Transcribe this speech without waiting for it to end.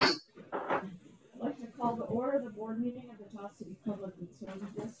the board meeting of the Taos City Public Utility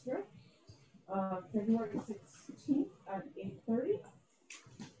District, February 16th at 8:30.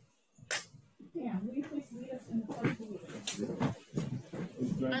 Dan, will you please lead us in the pledge of allegiance?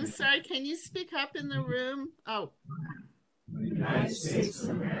 I'm sorry, can you speak up in the room? Oh. The United States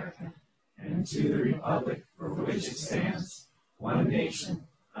of America, and to the republic for which it stands, one nation,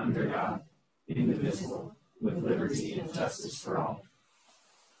 under God, indivisible, with liberty and justice for all.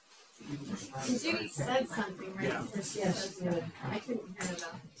 Judy said something right before she said I couldn't hear it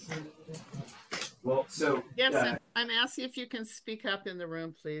though. Well, so yes, I'm asking if you can speak up in the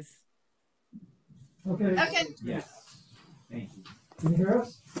room, please. Okay. Okay. Yes. Thank you. Can you hear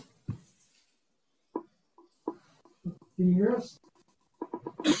us? Can you hear us?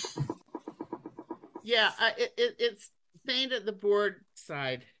 Yeah, it's faint at the board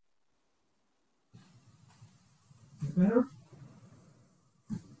side. Better?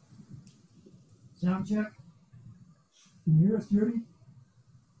 Sound check. Can you hear us, Judy?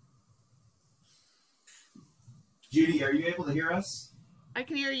 Judy, are you able to hear us? I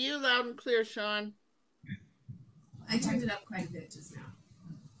can hear you loud and clear, Sean. I turned it up quite a bit just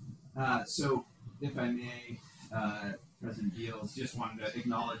now. So, if I may, President Beals, just wanted to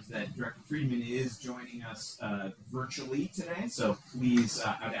acknowledge that Director Friedman is joining us virtually today. So please,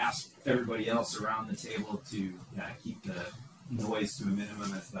 I'd ask everybody else around the table to keep the noise to a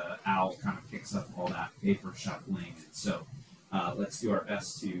minimum as the owl kind of picks up all that paper shuffling. And so let's do our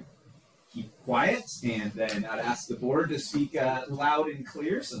best to keep quiet. And then I'd ask the board to speak loud and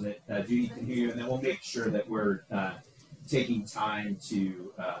clear so that Judy can hear you. And then we'll make sure that we're taking time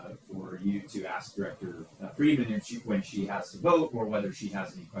to for you to ask Director Friedman if when she has to vote or whether she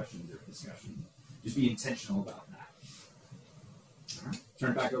has any questions or discussion. Just be intentional about that. All right,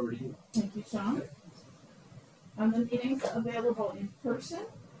 turn it back over to you. Thank you, Sean. The meeting's available in person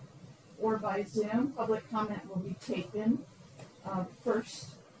or by Zoom. Public comment will be taken first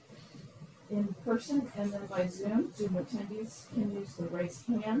in person and then by Zoom. Zoom attendees can use the raise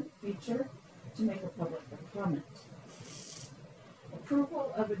hand feature to make a public comment.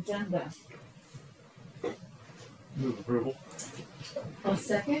 Approval of agenda. Move approval. I'll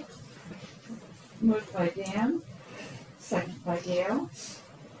second. Moved by Dan, second by Gail.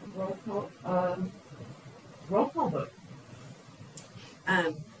 Roll call vote.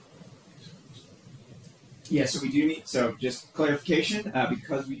 Yeah, so we do need, so just clarification,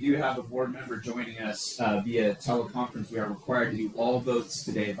 because we do have a board member joining us via teleconference, we are required to do all votes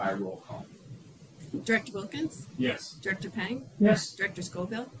today by roll call. Director Wilkins? Yes. Director Peng? Yes. Director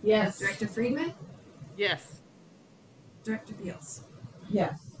Scoville? Yes. Director Friedman? Yes. Director Beals?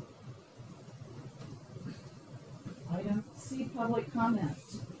 Yes. Item C, public comment.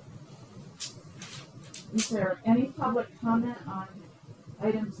 Is there any public comment on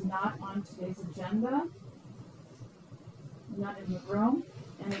items not on today's agenda? None in the room?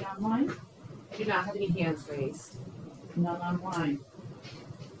 Any online? I do not have any hands raised. None online.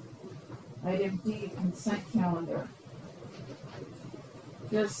 Item D, consent calendar.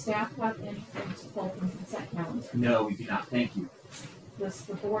 Does staff have anything to pull from consent calendar? No, we do not. Thank you. Does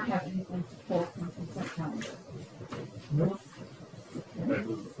the board have anything to pull from consent calendar? Nope. I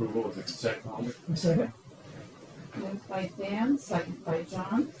move approval of the consent calendar. Second. Moved by Dan, second by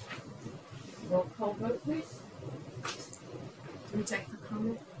John. Roll call vote, please. Can we check for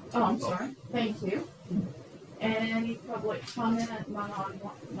comment? Oh, I'm sorry. Thank you. Any public comment? Not in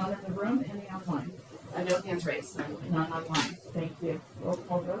the room. Any online? No hands raised. None online. Thank you. Roll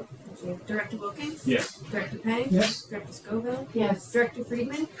call vote. Director Wilkins? Yes. Director Peng? Yes. Director Scoville? Yes. Director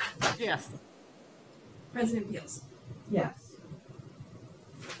Friedman? Yes. President Beals? Yes.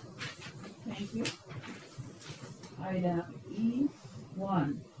 Thank you. Item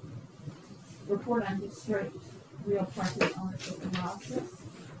E1. Report on district real property ownership analysis.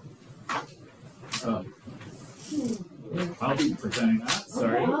 I'll be presenting that.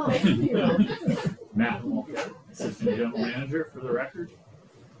 Sorry. Oh, thank you. Matt Mulcair, Assistant General Manager for the record.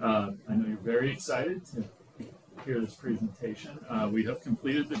 I know you're very excited to hear this presentation. We have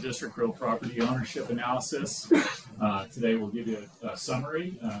completed the district real property ownership analysis. Today we'll give you a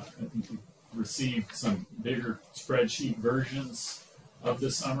summary. I think you've received some bigger spreadsheet versions of the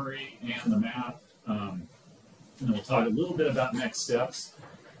summary and the map. And we'll talk a little bit about next steps.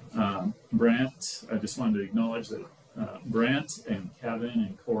 Brent, I just wanted to acknowledge that Brent and Kevin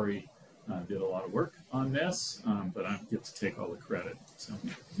and Corey did a lot of work on this, but I get to take all the credit. So,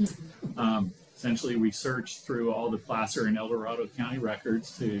 essentially, we searched through all the Placer and El Dorado County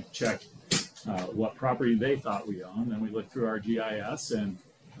records to check what property they thought we owned. Then we looked through our GIS and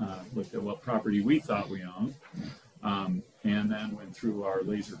looked at what property we thought we owned. And then went through our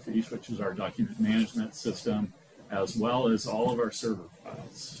Laserfiche, which is our document management system, as well as all of our server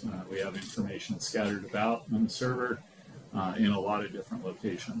files. We have information scattered about on the server in a lot of different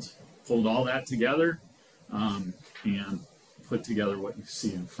locations. Pulled all that together and put together what you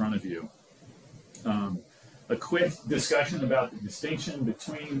see in front of you. A quick discussion about the distinction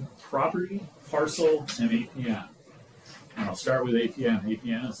between property, parcel, and APN. And I'll start with APN.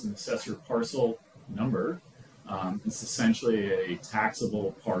 APN is an assessor parcel number. It's essentially a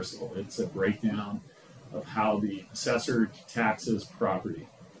taxable parcel. It's a breakdown of how the assessor taxes property.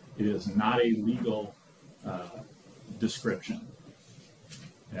 It is not a legal description.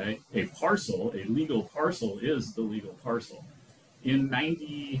 Okay? A legal parcel is the legal parcel.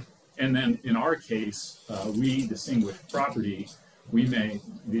 And then in our case, we distinguish property.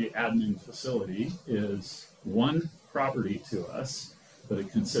 The admin facility is one property to us, but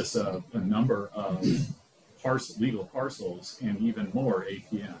it consists of a number of legal parcels and even more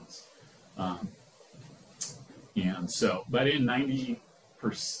APNs. But in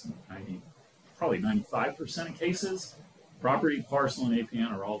probably 95% of cases, property, parcel, and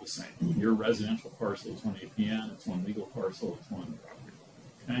APN are all the same. Your residential parcel is one APN, it's one legal parcel, it's one property.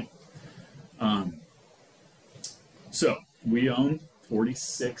 Okay. So we own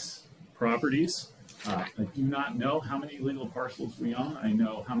 46 properties. I do not know how many legal parcels we own. I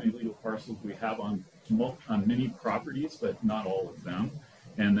know how many legal parcels we have on many properties, but not all of them.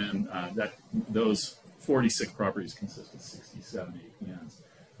 And then those 46 properties consist of 67 APNs.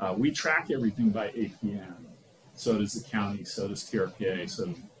 We track everything by APN. So does the county, so does TRPA, so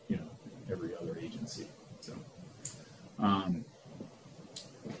does, every other agency.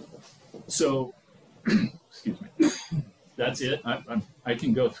 So, excuse me. That's it. I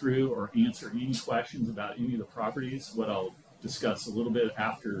can go through or answer any questions about any of the properties. What I'll discuss a little bit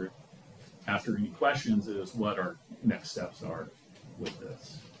after any questions is what our next steps are with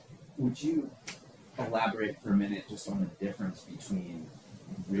this. Would you elaborate for a minute just on the difference between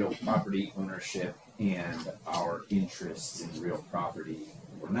real property ownership and our interests in real property?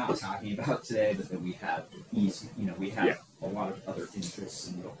 We're not talking about today, but that we have a lot of other interests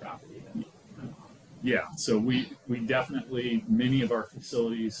in real property. Yeah, so we definitely, many of our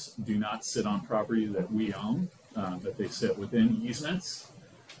facilities do not sit on property that we own, but they sit within easements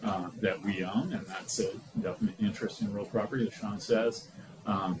that we own, and that's a definite interest in real property, as Sean says.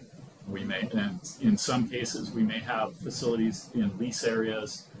 And in some cases, we may have facilities in lease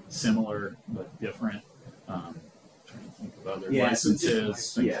areas, similar but different. Trying to think of other licenses,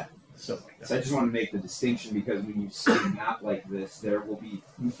 stuff like that. So I just want to make the distinction, because when you see a map like this, there will be,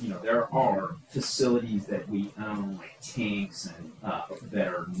 there are facilities that we own, like tanks, and that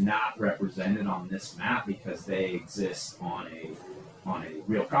are not represented on this map because they exist on a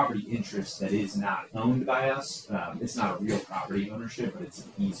real property interest that is not owned by us. It's not a real property ownership, but it's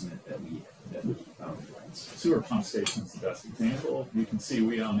an easement that we own. Sewer pump station is the best example. You can see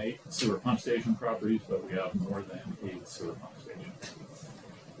we own 8 sewer pump station properties, but we have more than 8 sewer pump stations.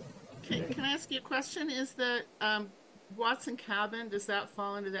 Can I ask you a question? Is the Watson Cabin, does that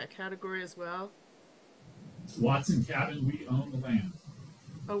fall into that category as well? Watson Cabin, we own the land.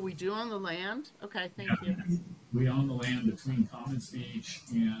 Oh, we do own the land? Okay, thank you. We own the land between Commons Beach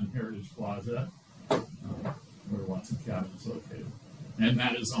and Heritage Plaza, where Watson Cabin is located. And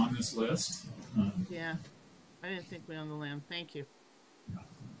that is on this list. Yeah, I didn't think we own the land. Thank you.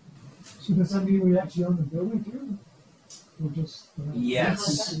 So does that mean we actually own the building too? Or just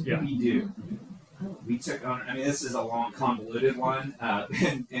Yes, Yeah. we do. We took on. I mean, this is a long, convoluted one,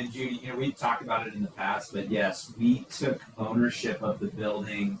 and Judy, we've talked about it in the past, but yes, we took ownership of the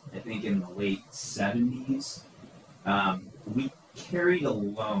building. I think in the late '70s. We carried a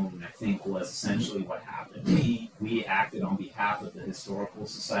loan. I think was essentially what happened. We acted on behalf of the Historical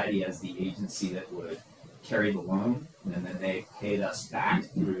Society as the agency that would carry the loan, and then they paid us back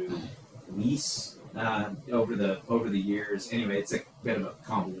through lease. Over the years. Anyway, it's a bit of a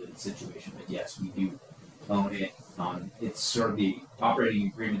convoluted situation, but yes, we do own it. It's sort of the operating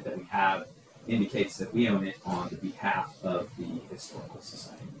agreement that we have indicates that we own it on the behalf of the Historical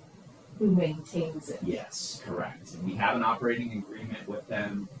Society. Who maintains it? Yes, correct. And we have an operating agreement with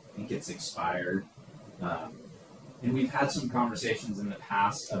them. I think it's expired. And we've had some conversations in the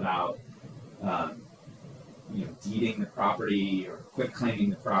past about deeding the property or quitclaiming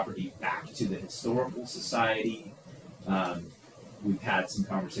the property back to the Historical Society. We've had some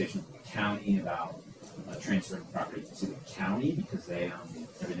conversations with the county about transferring property to the county because they own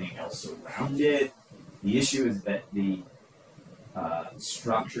everything else around it. The issue is that the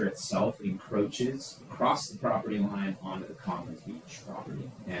structure itself encroaches across the property line onto the Commons Beach property,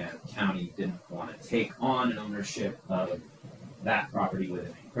 and the county didn't want to take on an ownership of that property with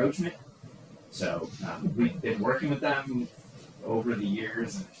an encroachment. So we've been working with them over the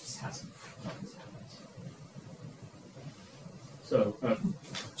years, and it just hasn't happened. So,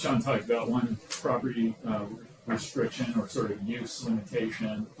 Sean talked about one property restriction or sort of use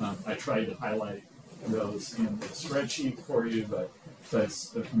limitation. I tried to highlight those in the spreadsheet for you, but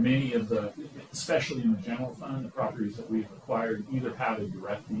many of the, especially in the general fund, the properties that we've acquired either have a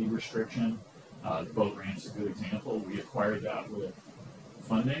direct deed restriction. The boat ramp is a good example. We acquired that with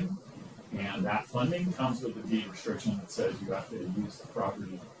funding, and that funding comes with a deed restriction that says you have to use the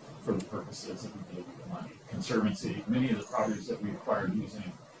property for the purposes that we gave you the money. Conservancy, many of the properties that we acquired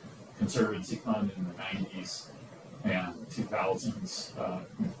using Conservancy Fund in the 90s and 2000s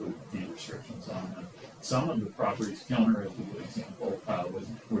include deed restrictions on them. Some of the properties, Kilner as a good example,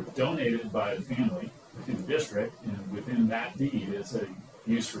 were donated by the family to the district, and within that deed is a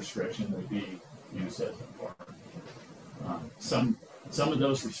use restriction that be used as a park. Some of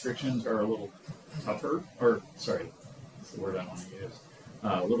those restrictions are a little tougher, or sorry, that's the word I want to use,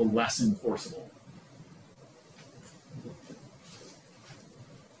 a little less enforceable.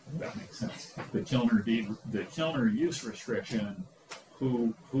 If that makes sense. The Kilner use restriction,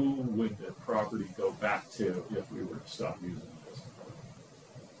 who would the property go back to if we were to stop using it?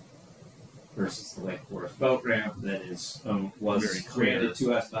 Versus the Lake Forest boat ramp that is was Very clear. granted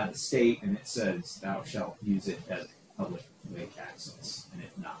to us by the state, and it says thou shalt use it as public lake access, and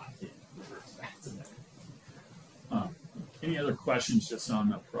if not, it reverts back to that. Any other questions just on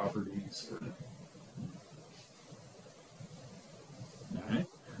the properties? All right.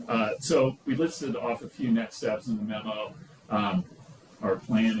 So we listed off a few next steps in the memo. Our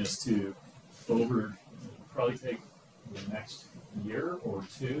plan is to probably take the next year or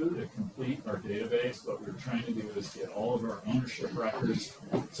two to complete our database. What we're trying to do is get all of our ownership records.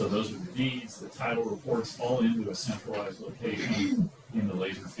 So those are the deeds, the title reports, all into a centralized location in the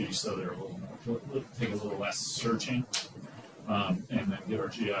Laserfish, so they're take a little less searching, and then get our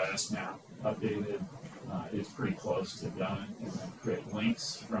GIS map updated. It's pretty close to done, and then create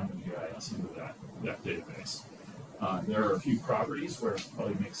links from the GIS into that database. There are a few properties where it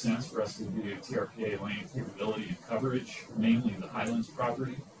probably makes sense for us to do TRPA land capability and coverage, mainly the Highlands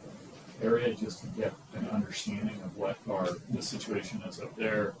property area, just to get an understanding of what the situation is up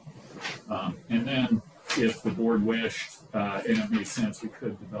there. And then, if the board wished, and it made sense, we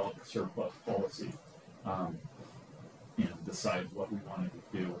could develop a surplus policy and decide what we wanted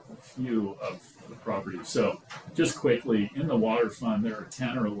to do with a few of the properties. So, just quickly, in the water fund, there are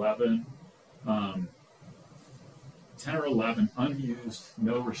 10 or 11 unused,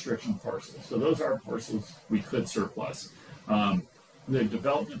 no restriction parcels. So those are parcels we could surplus. The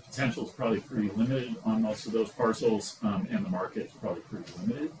development potential is probably pretty limited on most of those parcels, and the market is probably pretty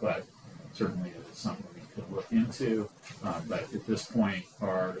limited, but certainly it is something we could look into. But at this point,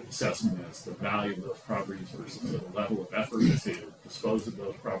 our assessment is the value of those properties versus the level of effort to dispose of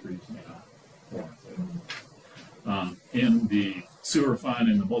those properties may not warrant it. In the sewer fund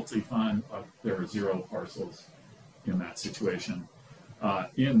and the multi-fund, there are 0 parcels in that situation.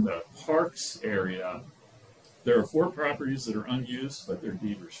 In the parks area, there are 4 properties that are unused, but they're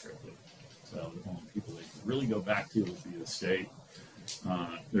deed restricted. So the only people they can really go back to would be the state.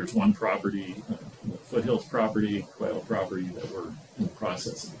 There's one property, the Foothills property, Quail property, that we're in the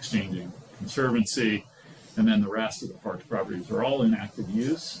process of exchanging Conservancy, and then the rest of the parks properties are all in active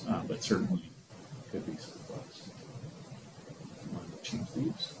use, but certainly could be surplus. Change the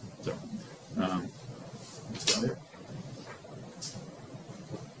use. So that's about it.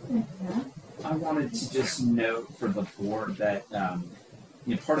 I wanted to just note for the board that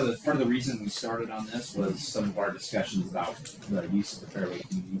part of the reason we started on this was some of our discussions about the use of the Fairway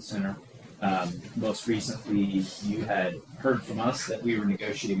Community Center. Most recently, you had heard from us that we were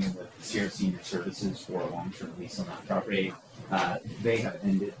negotiating with Sierra Senior Services for a long-term lease on that property. They have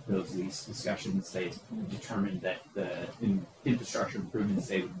ended those lease discussions. They determined that the infrastructure improvements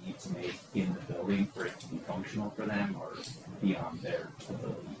they would need to make in the building for it to be functional for them are beyond their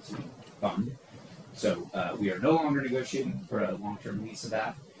ability to fund. So we are no longer negotiating for a long-term lease of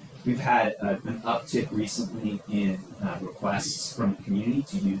that. We've had an uptick recently in requests from the community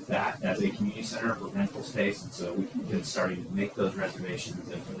to use that as a community center for rental space, and so we've been starting to make those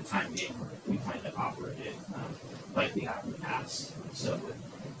reservations, and for the time being, we plan to operate it like we have in the past, so with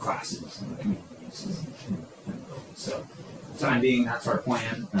classes and community uses in the building. So for the time being, that's our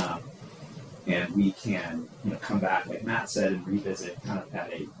plan. and we can, come back, like Matt said, and revisit kind of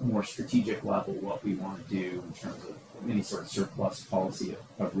at a more strategic level what we want to do in terms of any sort of surplus policy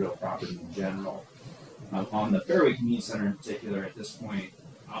of real property in general. On the Fairway Community Center in particular, at this point,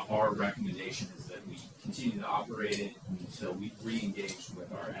 our recommendation is that we continue to operate it until we've re-engaged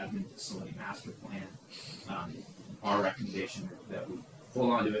with our admin facility master plan. Our recommendation is that we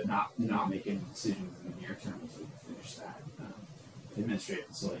hold on to it, not make any decisions in the near term until we finish that administrative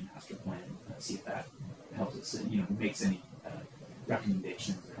facility master plan. See if that helps us, makes any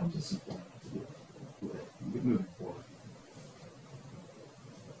recommendations or helps us inform with moving forward.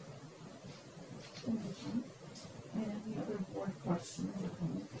 Any other board questions or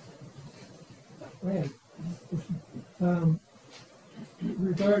comments? Right.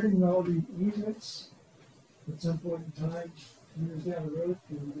 Regarding all the easements, at some point in time, years down the road,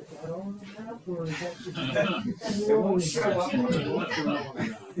 can we get that on the map, or is that just? It won't show up on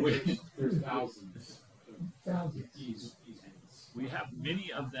There's thousands of Thousands. easements. We have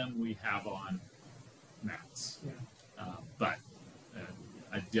many of them. We have on maps, Yeah. but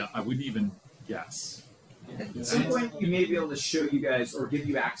I wouldn't even guess. At some point, we may be able to show you guys or give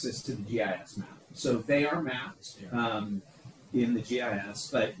you access to the GIS map. So they are mapped in the GIS,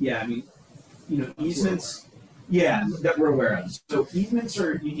 but yeah, I mean, easements. Yeah, that we're aware of. So easements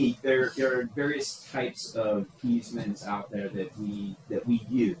are unique. There are various types of easements out there that we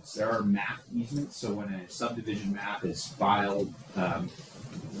use. There are map easements. So when a subdivision map is filed,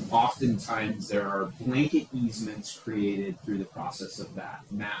 oftentimes there are blanket easements created through the process of that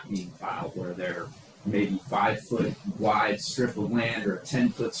map being filed, where there may be 5-foot wide strip of land or a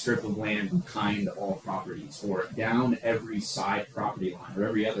 10-foot strip of land behind all properties, or down every side property line or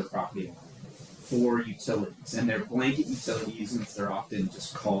every other property line for utilities. And they're blanket utility easements. They're often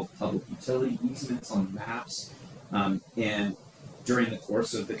just called public utility easements on maps. And during the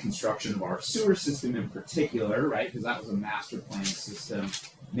course of the construction of our sewer system in particular, right, because that was a master plan system,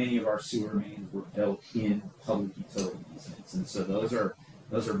 many of our sewer mains were built in public utility easements. And so those are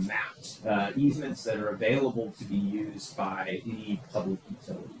mapped easements that are available to be used by any public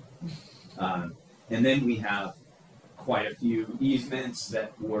utility. And then we have quite a few easements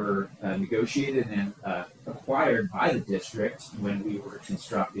that were negotiated and acquired by the district when we were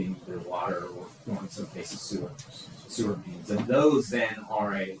constructing either water or in some cases sewer mains. And those then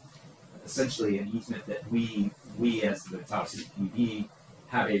are essentially an easement that we as the Tahoe City PD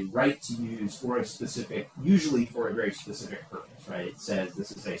have a right to use for a specific, usually for a very specific purpose, right? It says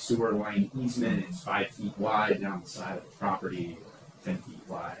this is a sewer line easement, it's 5 feet wide down the side of the property, or 10 feet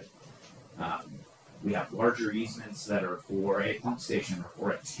wide. We have larger easements that are for a pump station or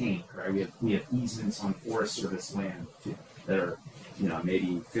for a tank, right? We have easements on Forest Service land that are,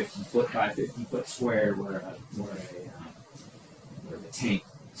 maybe 50 foot by 50 foot square where the tank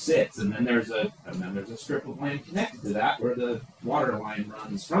sits, and then there's a strip of land connected to that where the water line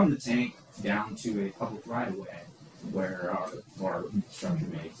runs from the tank down to a public right of way where our infrastructure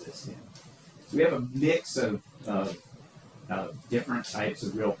may exist in. So we have a mix of different types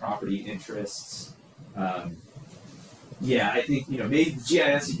of real property interests. I think maybe the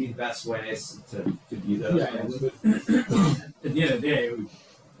GIS would be the best way to view those. Yeah, at the end of the day,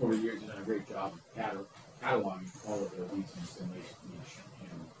 over the years, we've done a great job of cataloging all of the easements in Lake Beach,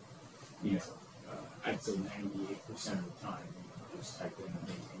 and I'd say 98% of the time we just type in the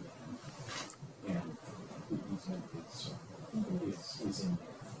name and the easement is in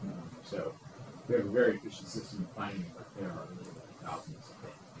there. So we have a very efficient system of finding it, but there are thousands of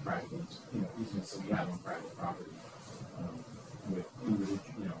private easements that we have on private property with on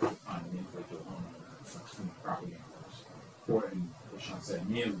an individual homeowner, property owners, or as Sean said,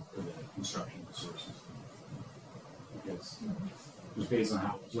 mainly for the construction of the sewer system. Because just based on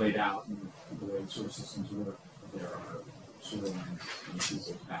how it's laid out and the way the sewer systems work, there are sewer lines in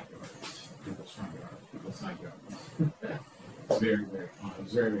people's backyards, people's front yards, people's side yards. It's very, very common.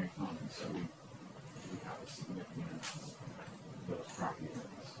 It's very, very common. So we have a significant those property areas.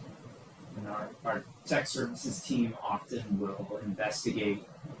 And our tech services team often will investigate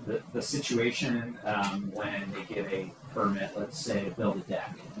the situation when they get a permit, let's say, to build a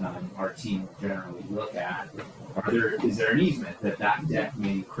deck. Our team will generally look at, is there an easement that deck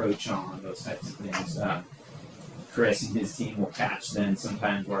may encroach on, those types of things. Chris and his team will catch then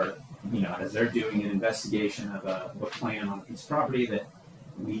sometimes where, as they're doing an investigation of a plan on a piece of property, that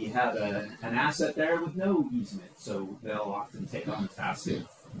we have an asset there with no easement. So they'll often take on the task of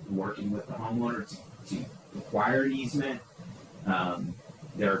working with the homeowner to acquire an easement.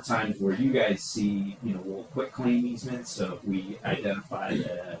 There are times where you guys see, we'll quit claim easements. So if we identify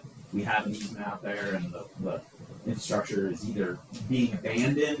that we have an easement out there and the infrastructure is either being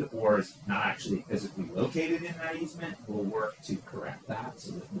abandoned or is not actually physically located in that easement, we'll work to correct that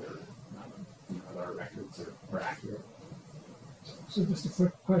so that our records are accurate. So just a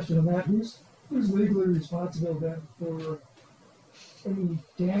quick question on that, who's legally responsible then for any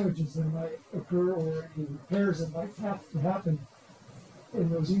damages that might occur or any repairs that might have to happen in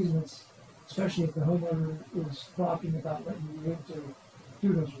those easements, especially if the homeowner is talking about letting you in to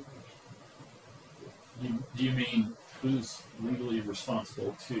do those repairs? Do you mean who's legally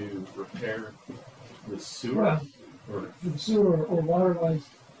responsible to repair the sewer? Well, Or for the sewer or water lines,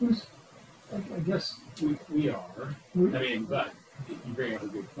 who's, I guess, We are. we, I mean, but you bring up a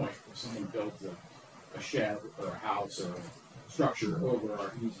good point. If someone builds a shed or a house or a structure over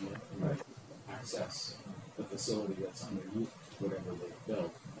our easement and Right. access the facility that's underneath whatever they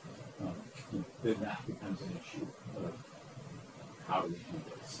built, then that becomes an issue of how do we do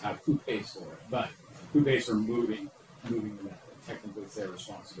this? Who pays for it? But who pays for moving that? Technically, it's their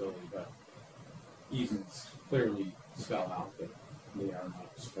responsibility, but easements clearly spell out that they are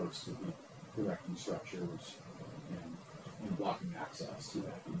not supposed to be erecting structures and blocking access to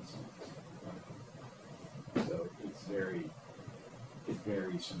that easement. So it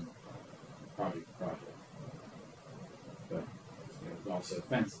varies from project to project. But there's also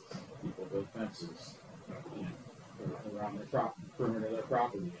fences. People build fences around their perimeter of their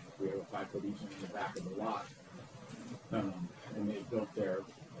property. If we have a 5-foot easement in the back of the lot, and they built their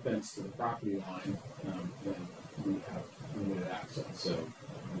fence to the property line, then we have limited access. So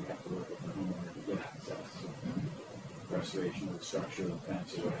we have to work with the homeowner to get access. Restoration of the structure, the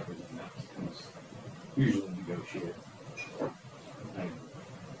fence, or whatever, then that becomes usually negotiated. I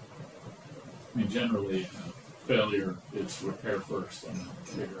mean, generally, failure is repair first and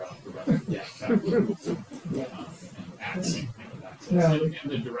figure out the rest. Yeah. And access. Yeah. And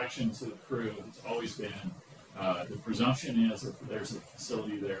the direction to the crew has always been, the presumption is if there's a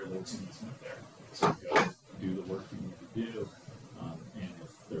facility there, there's an easement there. So go do the work you need to do, and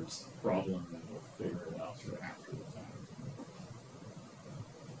if there's a problem, then we'll figure it out sort of after the fact.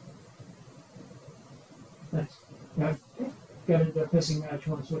 Thanks. I've got into a pissing match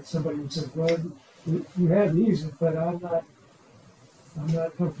once with somebody who said, well, you have the easement, but I'm not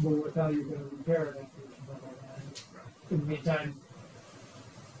comfortable with how you're gonna repair it after you blah, blah, blah. In the meantime,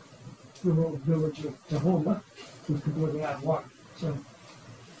 the little village of Tahoma was completely out of water, so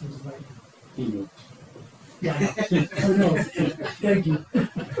it was like, He moved. yeah, I know, thank you.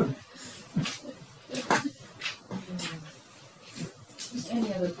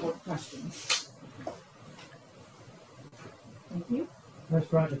 Any other board questions? Thank you. Nice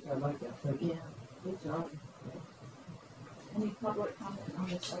project, I like that, thank you. Yeah, good job. Any public comment on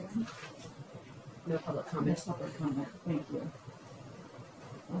this item? No public No comments. public comment, thank you.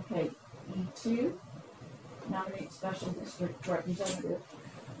 Okay, E2, nominate special district representative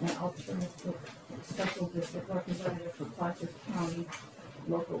and alternate special district representative for Placer County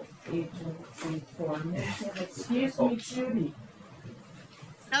local agency formation. Excuse me, Judy.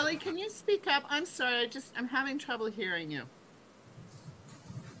 Ellie, can you speak up? I'm sorry, I'm having trouble hearing you.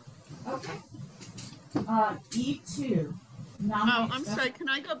 Okay. E2, Oh, nominate. I'm sorry, can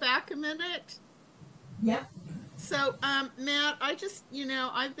I go back a minute? Yep, So, Matt,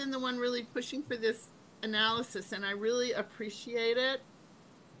 I've been the one really pushing for this analysis and I really appreciate it.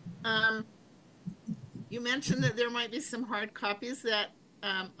 You mentioned that there might be some hard copies that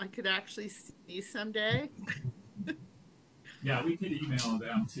I could actually see someday. Yeah, we could email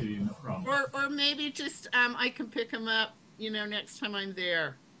them to you, no problem. Or maybe just I can pick them up, next time I'm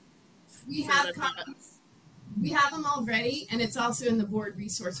there. We So have that- copies. We have them already, and it's also in the board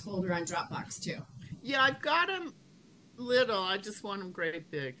resource folder on Dropbox too. Yeah, I've got them little. I just want them great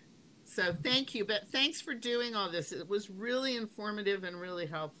big. So thank you. But thanks for doing all this. It was really informative and really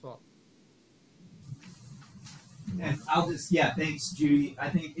helpful. And thanks, Judy. I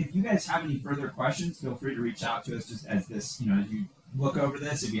think if you guys have any further questions, feel free to reach out to us just as this, as you look over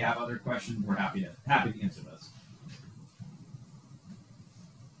this. If you have other questions, we're happy to answer those.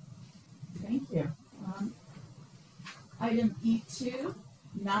 thank you. Item E2,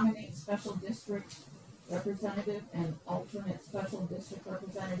 nominate special district representative and alternate special district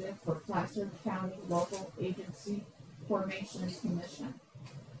representative for Placer County Local Agency Formations Commission.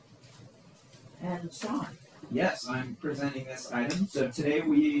 And Sean. Yes, I'm presenting this item. So today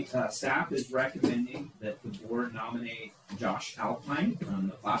staff is recommending that the board nominate Josh Alpine from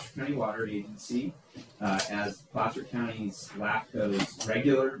the Placer County Water Agency as Placer County's LAFCO's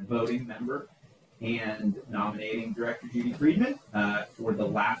regular voting member and nominating Director Judy Friedman for the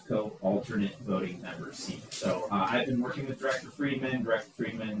LAFCO alternate voting member seat. So I've been working with Director Friedman. Director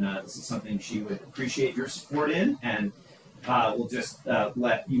Friedman, this is something she would appreciate your support in, and we'll just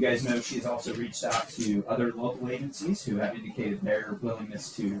let you guys know she's also reached out to other local agencies who have indicated their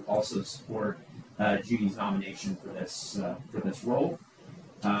willingness to also support Judy's nomination for this role.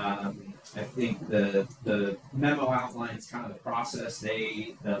 I think the memo outlines kind of the process.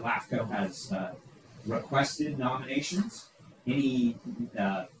 The LAFCO has requested nominations. Any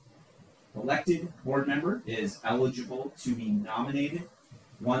elected board member is eligible to be nominated.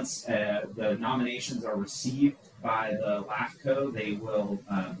 Once the nominations are received by the LAFCO, they will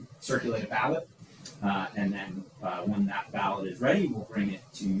circulate a ballot, and then when that ballot is ready, we'll bring it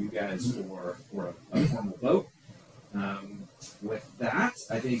to you guys for a formal vote. With that,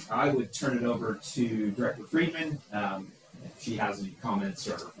 I think I would turn it over to Director Friedman if she has any comments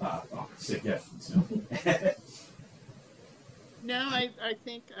or suggestions. No, I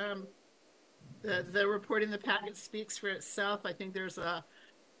think the report in the packet speaks for itself. I think there's a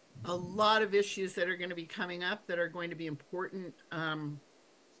lot of issues that are going to be coming up that are going to be important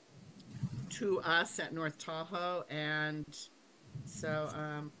to us at North Tahoe, and so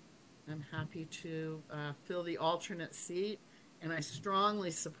I'm happy to fill the alternate seat, and I strongly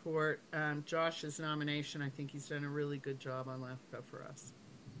support Josh's nomination. I think he's done a really good job on LAFCO for us.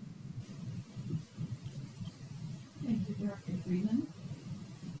 Thank you, Director Friedman.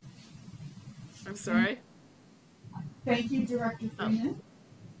 I'm sorry? Thank you, Director Freeman.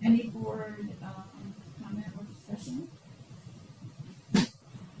 Any board comment or discussion?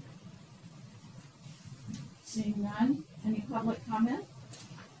 Seeing none, any public comment?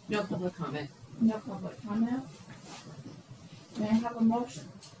 No public comment. No public comment. May I have a motion?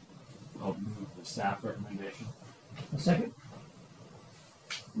 I'll move the staff recommendation. A second?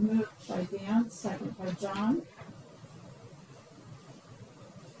 Moved by Dan, second by John.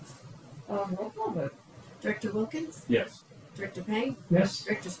 Roll call vote. Director Wilkins, Yes. Director Pang, Yes?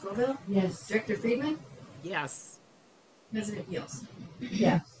 Director Scoville, Yes. Director Friedman, Yes. President Beals.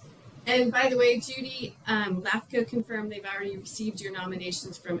 Yes. And by the way, Judy, LAFCO confirmed they've already received your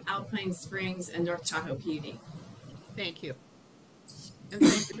nominations from Alpine Springs and North Tahoe PUD. Thank you. And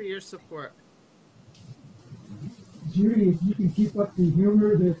thank you for your support. Judy, if you can keep up the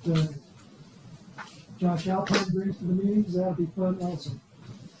humor that Josh Alpine brings to the meetings, that'll be fun also.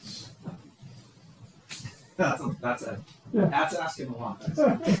 That's asking a lot.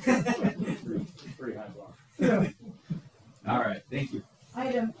 Pretty high bar. Yeah. All right, thank you.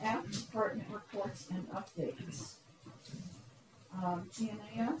 Item F, department reports and updates.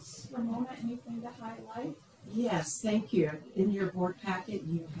 GNAS, Ramona, anything to highlight? Yes, thank you. In your board packet,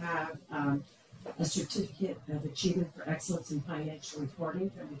 you have a certificate of achievement for excellence in financial reporting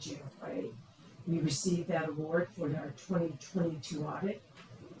from the GFA. We received that award for our 2022 audit.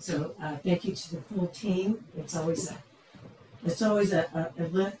 So thank you to the full team. It's always a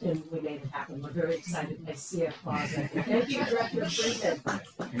lift, and we made it happen. We're very excited. I see applause. Thank you, Director Friedman.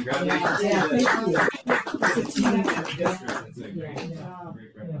 Congratulations. Yeah, to thank you. the team and the district. That's a great, Yeah.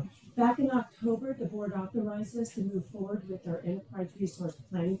 great recognition. Back in October, the board authorized us to move forward with our enterprise resource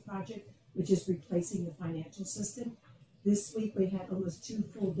planning project, which is replacing the financial system. This week, we had almost 2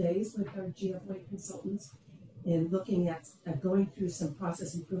 full days with our GFA consultants and looking at going through some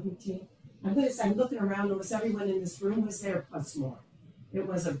process improvement team. I'm going to say, I'm looking around, almost everyone in this room was there plus more. It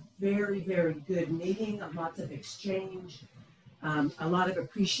was a very, very good meeting, lots of exchange, a lot of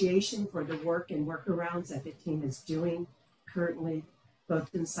appreciation for the work and workarounds that the team is doing currently,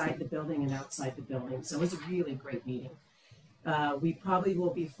 both inside the building and outside the building. So it was a really great meeting. We probably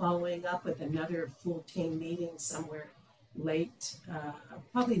will be following up with another full team meeting somewhere late,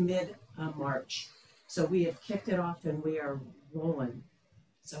 probably mid-March. So we have kicked it off and we are rolling.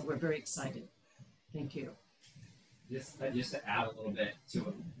 So we're very excited. Thank you. Just to add a little bit to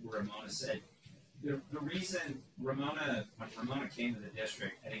what Ramona said, the reason when Ramona came to the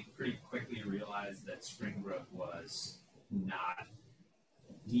district, I think pretty quickly realized that Springbrook was not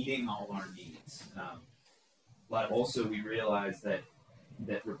meeting all our needs. But also we realized that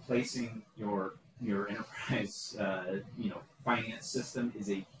replacing your enterprise finance system is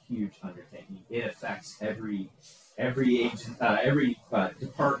a huge undertaking. It affects every agent, every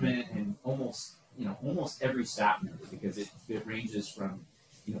department, and almost every staff member, because it ranges from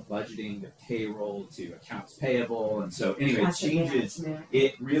budgeting to payroll to accounts payable, and so anyway, it changes.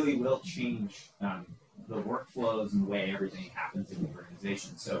 It really will change the workflows and the way everything happens in the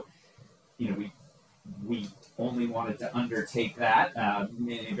organization. So, we only wanted to undertake that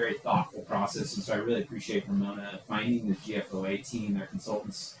in a very thoughtful process, and so I really appreciate Ramona finding the GFOA team, their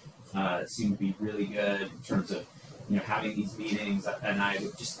consultants, seem to be really good in terms of having these meetings. And I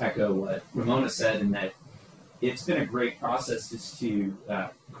would just echo what Ramona said in that it's been a great process just to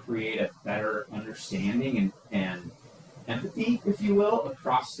create a better understanding and empathy, if you will,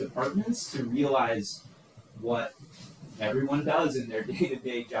 across departments to realize what everyone does in their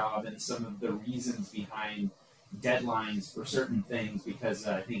day-to-day job and some of the reasons behind deadlines for certain things, because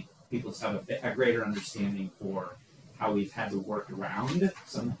I think people just have a greater understanding for how we've had to work around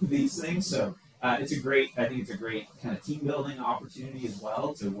some of these things. So I think it's a great kind of team building opportunity as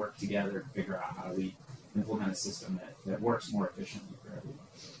well to work together to figure out how we implement a system that works more efficiently for everyone.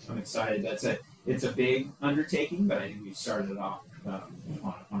 I'm excited. It's a big undertaking, but I think we've started it off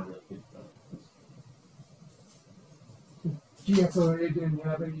on a really good foot. GFOA didn't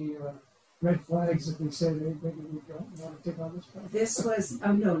have any red flags that they say maybe we don't want to take on this project? This was,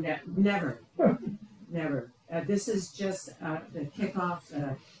 oh no, never, never. This is just the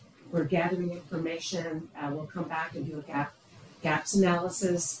kickoff. We're gathering information. We'll come back and do a gaps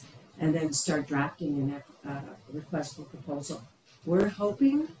analysis and then start drafting a request for proposal. We're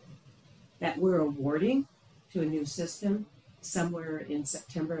hoping that we're awarding to a new system somewhere in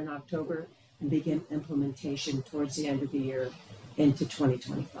September and October and begin implementation towards the end of the year into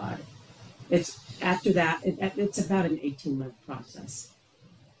 2025. It's after that, it's about an 18-month process.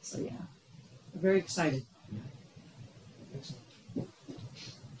 So yeah, I'm very excited.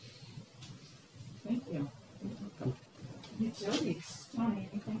 Thank you. Utilities, Tony,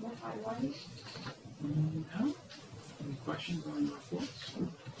 anything to highlight? No? Any questions on the reports?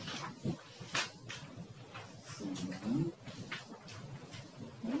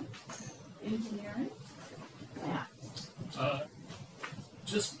 Engineering? Yeah.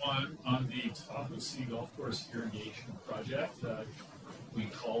 Just one on the Tahoe City Golf Course irrigation project. We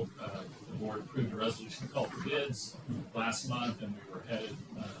called, the board approved a resolution to call for bids last month, and we were headed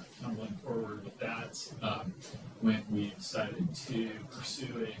tumbling forward with that when we decided to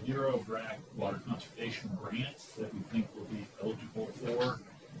pursue a Bureau of Rec water conservation grant that we think we'll be eligible for.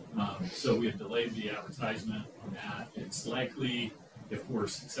 So we have delayed the advertisement on that. It's likely, if we're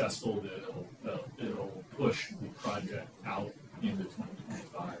successful, that it'll push the project out into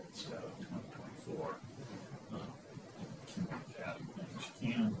 2025 instead of 2024.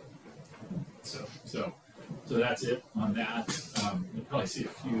 So that's it on that. You'll probably see a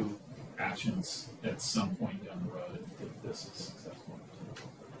few actions at some point down the road if this is successful.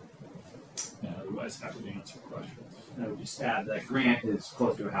 And otherwise, happy to answer questions. I would just add that grant is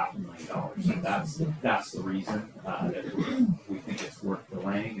close to $500,000. So that's the reason that we think it's worth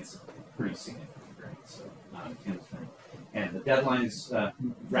delaying. It's a pretty significant grant. So and the deadline is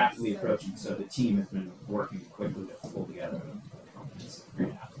rapidly approaching. So the team has been working quickly to pull together a comprehensive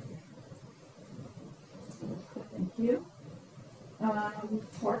grant application. Thank you.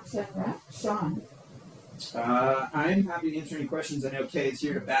 Parks and Rec, Sean. I'm happy to answer any questions. I know Kay is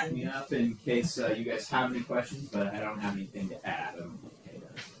here to back me up in case you guys have any questions, but I don't have anything to add.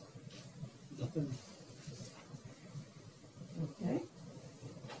 Okay.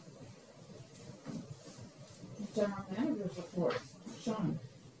 General Manager's report, Sean.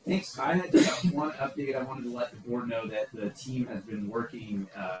 Thanks. I had just one update. I wanted to let the board know that the team has been working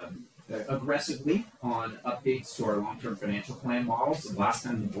aggressively on updates to our long-term financial plan models. The last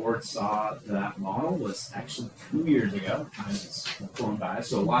time the board saw that model was actually 2 years ago. Time has flown by,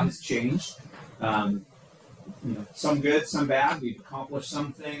 so a lot has changed. Some good, some bad. We've accomplished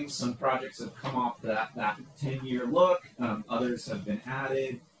some things. Some projects have come off that 10-year look. Others have been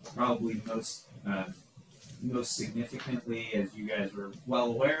added. Probably most significantly, as you guys are well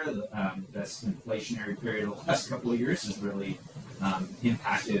aware, this inflationary period of the last couple of years has really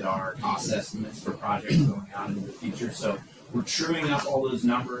impacted our cost estimates for projects going out into the future. So we're truing up all those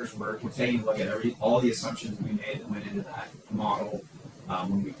numbers. We're taking a look at all the assumptions we made that went into that model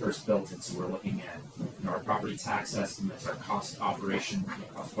when we first built it. So we're looking at our property tax estimates, our cost of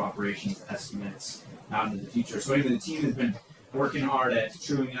operations estimates out into the future. So anyway, the team has been working hard at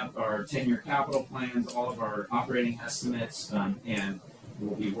truing up our 10-year capital plans, all of our operating estimates, and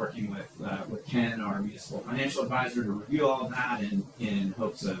we'll be working with Ken, our municipal financial advisor, to review all of that in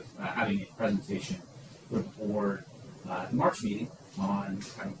hopes of having a presentation for the board at the March meeting on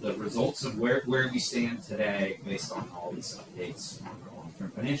kind of the results of where we stand today based on all these updates on our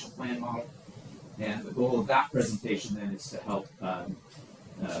long-term financial plan model. And the goal of that presentation then is to help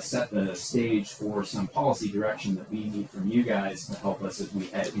set the stage for some policy direction that we need from you guys to help us as we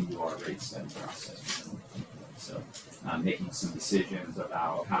head into our rate study process. So making some decisions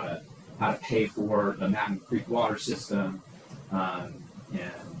about how to pay for the Mountain Creek water system, and I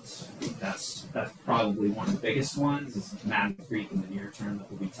think that's probably one of the biggest ones. Is Madden Creek in the near term that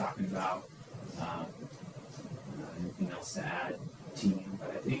we'll be talking about. Anything else to add, team? But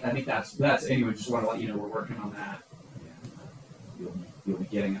I think that's anyway. Just want to let you know we're working on that. And, you'll be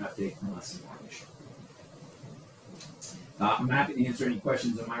getting an update from us in March. I'm happy to answer any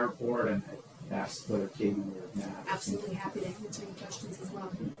questions on my report, and I asked whether Katie or Matt. Absolutely happy to answer any questions as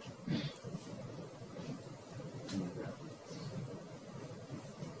well.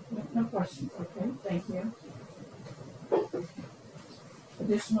 No questions, okay, thank you.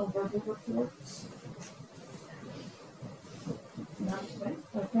 Additional verbal reports? None today,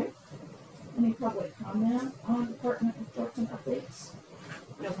 okay. Any public comment on department reports and updates?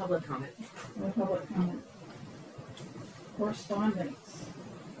 No public comment. No public comment. Correspondence?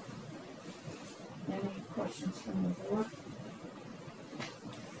 Any questions from the board?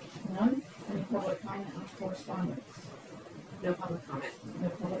 None? Any public comment on correspondence? No public comment. No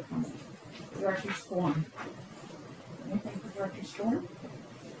public comment. Director's forum. Anything for director's forum?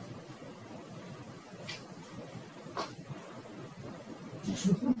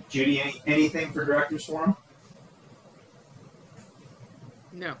 Judy, anything for director's forum?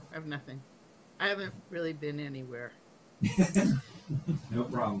 No, I have nothing. I haven't really been anywhere. No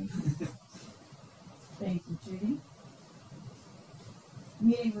problem. Thank you, Judy.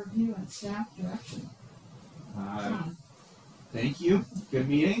 Meeting review and staff direction. Thank you. Good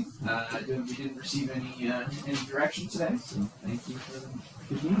meeting. We didn't receive any direction today, so thank you for the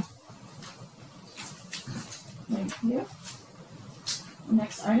good meeting. Thank you.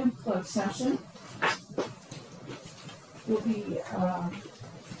 Next item, closed session. We'll be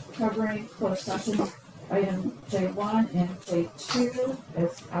covering closed session item J1 and J2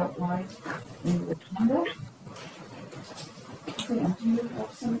 as outlined in the agenda. Dan, do you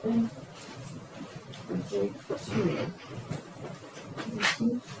have something for J2?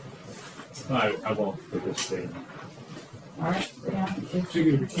 I won't participate. All right, Dan, if So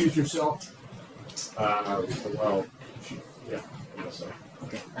you're gonna recuse yourself? Well, yeah, I guess so.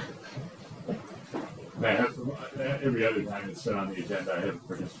 I have, every other time it's been on the agenda, I haven't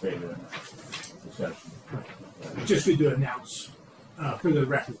participated in that discussion. Just good to announce, for the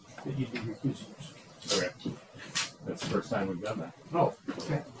record, that you'd be recusing yourself. Correct. That's the first time we've done that. Oh,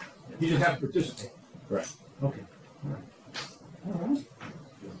 okay. You just haven't participated. Correct. Okay. all right.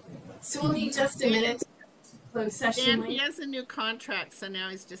 So we'll need just a minute to close session. Dan, he has a new contract, so now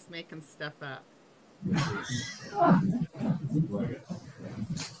he's just making stuff up.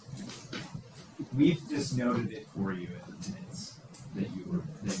 We've just noted it for you in the minutes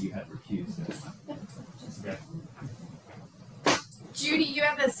that you had recused. Okay. Judy, you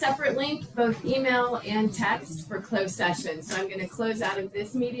have a separate link, both email and text for closed session. So I'm going to close out of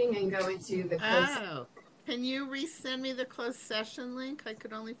this meeting and go into the closed. Oh, can you resend me the closed session link? I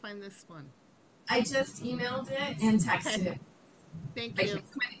could only find this one. I just emailed it and texted it Thank like you.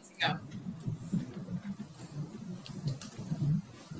 6 minutes ago.